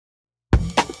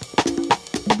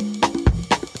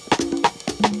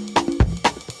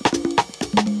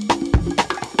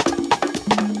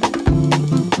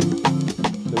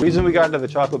reason we got into the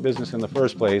chocolate business in the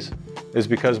first place is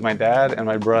because my dad and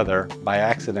my brother, by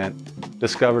accident,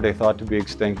 discovered a thought to be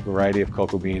extinct variety of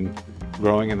cocoa bean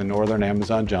growing in the northern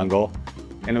Amazon jungle,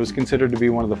 and it was considered to be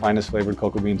one of the finest flavored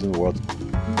cocoa beans in the world.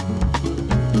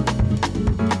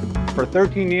 For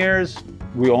 13 years,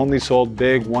 we only sold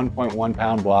big 1.1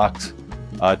 pound blocks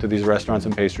to these restaurants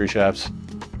and pastry chefs.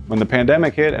 When the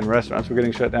pandemic hit and restaurants were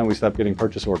getting shut down, we stopped getting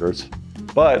purchase orders.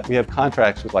 But we have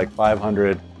contracts with like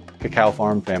 500 cacao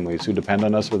farm families who depend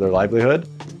on us for their livelihood.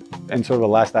 In sort of a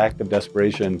last act of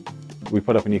desperation, we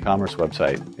put up an e-commerce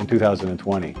website in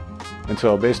 2020. And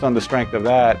so based on the strength of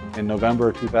that, in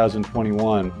November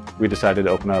 2021, we decided to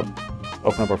open up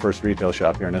our first retail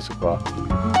shop here in Issaquah.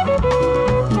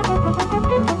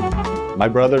 My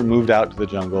brother moved out to the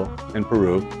jungle in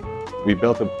Peru. We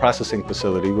built a processing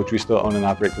facility, which we still own and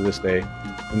operate to this day,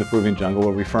 in the Peruvian jungle,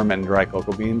 where we ferment and dry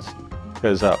cocoa beans.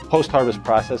 Because post-harvest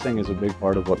processing is a big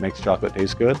part of what makes chocolate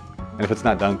taste good. And if it's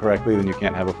not done correctly, then you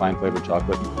can't have a fine flavored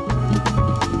chocolate.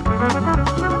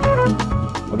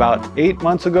 About 8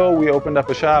 months ago, we opened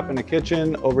up a shop in a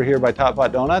kitchen over here by Top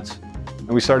Pot Donuts. And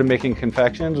we started making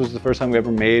confections. It was the first time we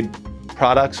ever made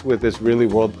products with this really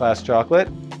world-class chocolate.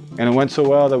 And it went so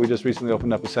well that we just recently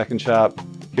opened up a second shop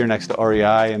here next to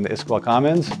REI in the Issaquah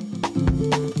Commons.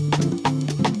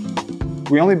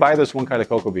 We only buy this one kind of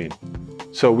cocoa bean.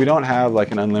 So we don't have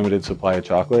like an unlimited supply of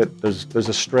chocolate. There's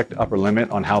a strict upper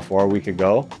limit on how far we could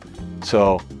go.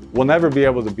 So we'll never be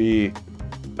able to be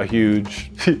a huge,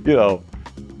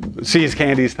 See's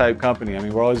Candies type company. I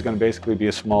mean, we're always going to basically be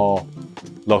a small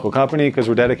local company because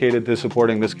we're dedicated to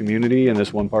supporting this community in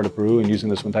this one part of Peru and using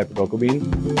this one type of cocoa bean.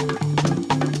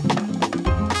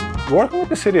 Working with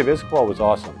the city of Issaquah was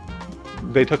awesome.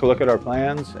 They took a look at our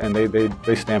plans and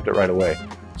they stamped it right away.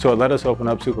 So it let us open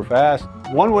up super fast.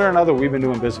 One way or another, we've been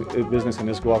doing business in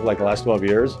Issaquah for like the last 12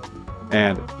 years.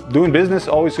 And doing business is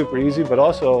always super easy, but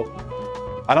also,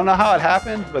 I don't know how it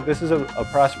happened, but this is a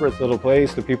prosperous little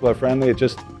place. The people are friendly. It's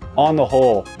just, on the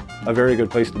whole, a very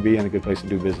good place to be and a good place to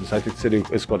do business. I think the city of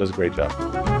Issaquah does a great job.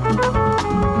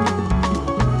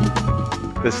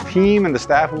 This team and the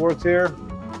staff who works here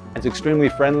is extremely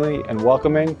friendly and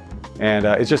welcoming. And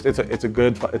it's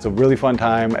a really fun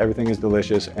time. Everything is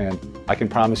delicious, and I can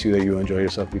promise you that you enjoy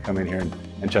yourself if you come in here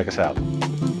and check us out.